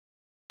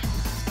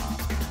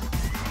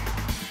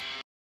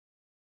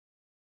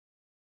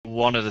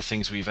one of the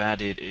things we've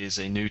added is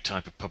a new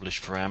type of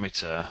published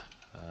parameter,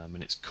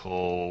 and it's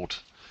called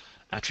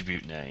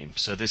attribute name.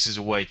 So this is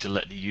a way to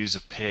let the user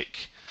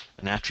pick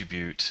an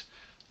attribute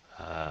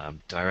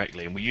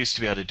directly, and we used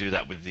to be able to do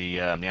that with the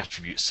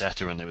attribute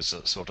setter, and there was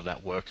sort of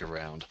that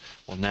workaround.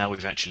 Well, now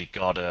we've actually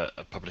got a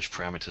published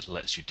parameter that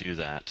lets you do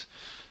that.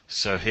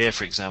 So here,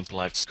 for example,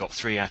 I've got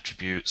three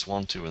attributes,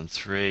 1, 2, and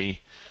 3,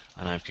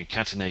 and I'm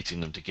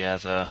concatenating them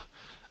together,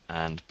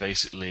 and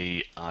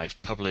basically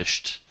I've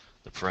published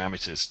the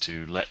parameters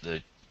to let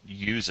the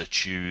user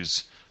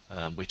choose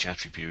which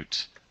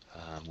attribute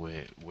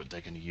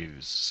they're going to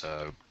use.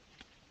 So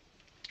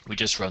we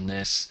just run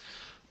this.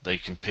 They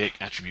can pick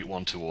attribute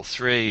 1, 2, or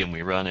 3, and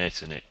we run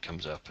it, and it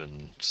comes up,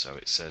 and so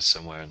it says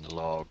somewhere in the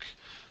log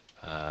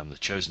the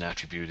chosen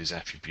attribute is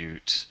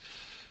attribute,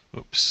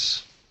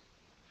 oops,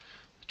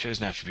 the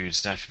chosen attribute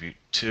is attribute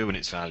 2, and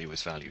its value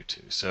is value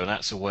 2. So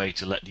that's a way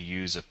to let the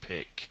user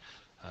pick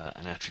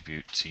an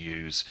attribute to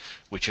use,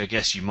 which I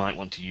guess you might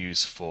want to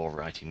use for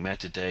writing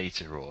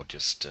metadata or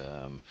just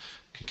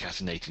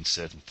concatenating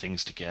certain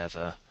things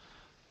together.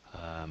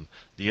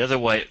 The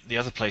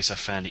other place I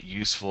found it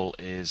useful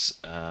is,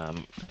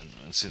 and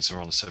since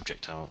we're on the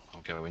subject, I'll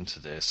go into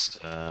this.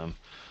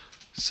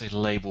 Say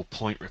label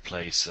point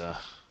replacer.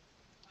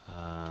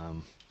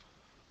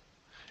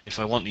 If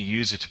I want the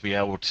user to be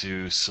able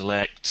to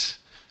select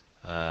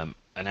an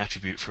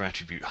attribute for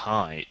attribute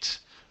height,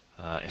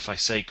 if I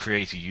say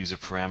create a user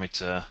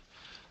parameter,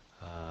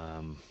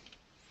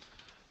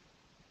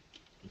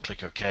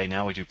 click OK,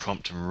 now we do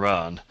prompt and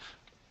run.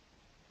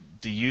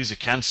 The user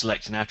can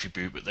select an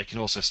attribute, but they can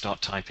also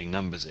start typing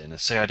numbers in. And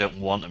say I don't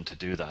want them to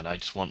do that, I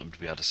just want them to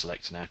be able to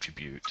select an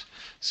attribute.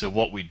 So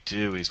what we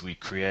do is we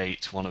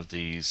create one of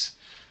these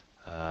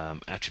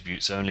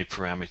attributes only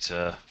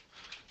parameter.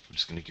 I'm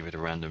just going to give it a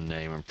random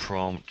name and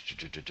prompt.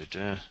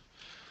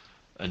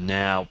 And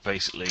now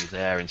basically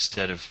there,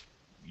 instead of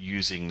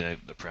using the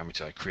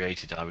parameter I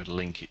created, I would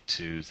link it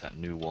to that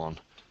new one,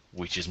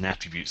 which is an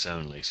attributes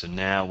only. So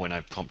now when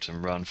I prompt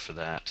and run for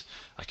that,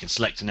 I can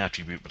select an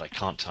attribute, but I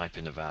can't type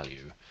in a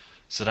value.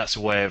 So that's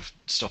a way of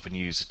stopping the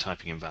user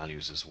typing in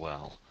values as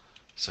well.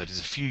 So there's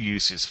a few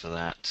uses for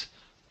that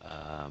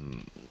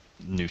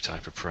new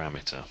type of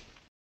parameter.